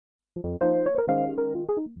When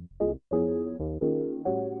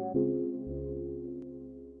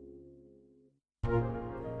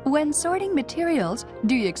sorting materials,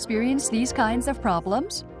 do you experience these kinds of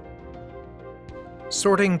problems?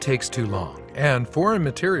 Sorting takes too long, and foreign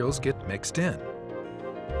materials get mixed in.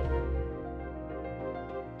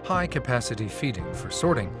 High-capacity feeding for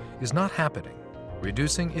sorting is not happening,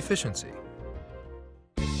 reducing efficiency.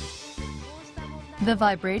 The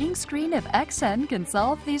vibrating screen of EXEN can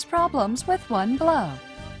solve these problems with one blow.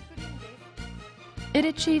 It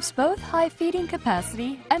achieves both high feeding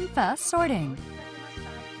capacity and fast sorting.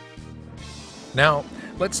 Now,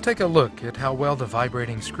 let's take a look at how well the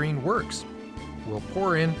vibrating screen works. We'll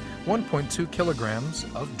pour in 1.2 kilograms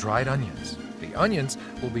of dried onions. The onions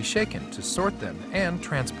will be shaken to sort them and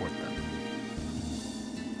transport them.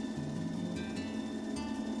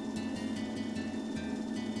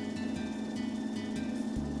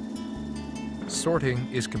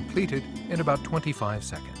 Sorting is completed in about 25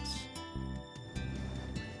 seconds.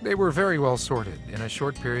 They were very well sorted in a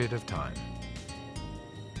short period of time.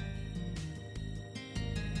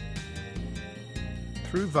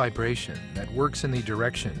 Through vibration that works in the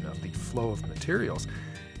direction of the flow of materials,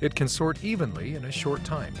 it can sort evenly in a short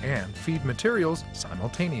time and feed materials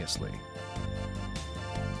simultaneously.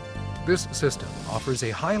 This system offers a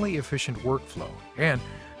highly efficient workflow, and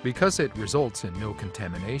because it results in no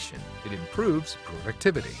contamination, it improves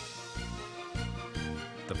productivity.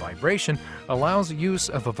 The vibration allows use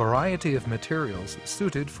of a variety of materials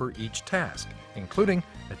suited for each task, including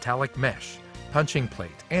metallic mesh, punching plate,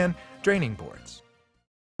 and draining boards.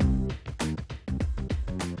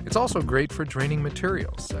 It's also great for draining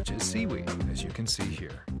materials such as seaweed, as you can see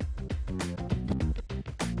here.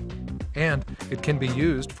 And it can be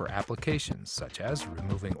used for applications such as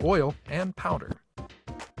removing oil and powder.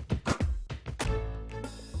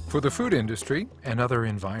 For the food industry and other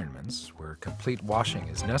environments where complete washing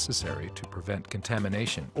is necessary to prevent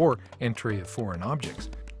contamination or entry of foreign objects,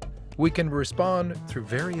 we can respond through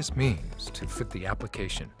various means to fit the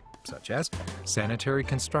application, such as sanitary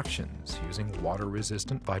constructions using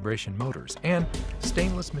water-resistant vibration motors and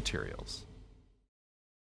stainless materials.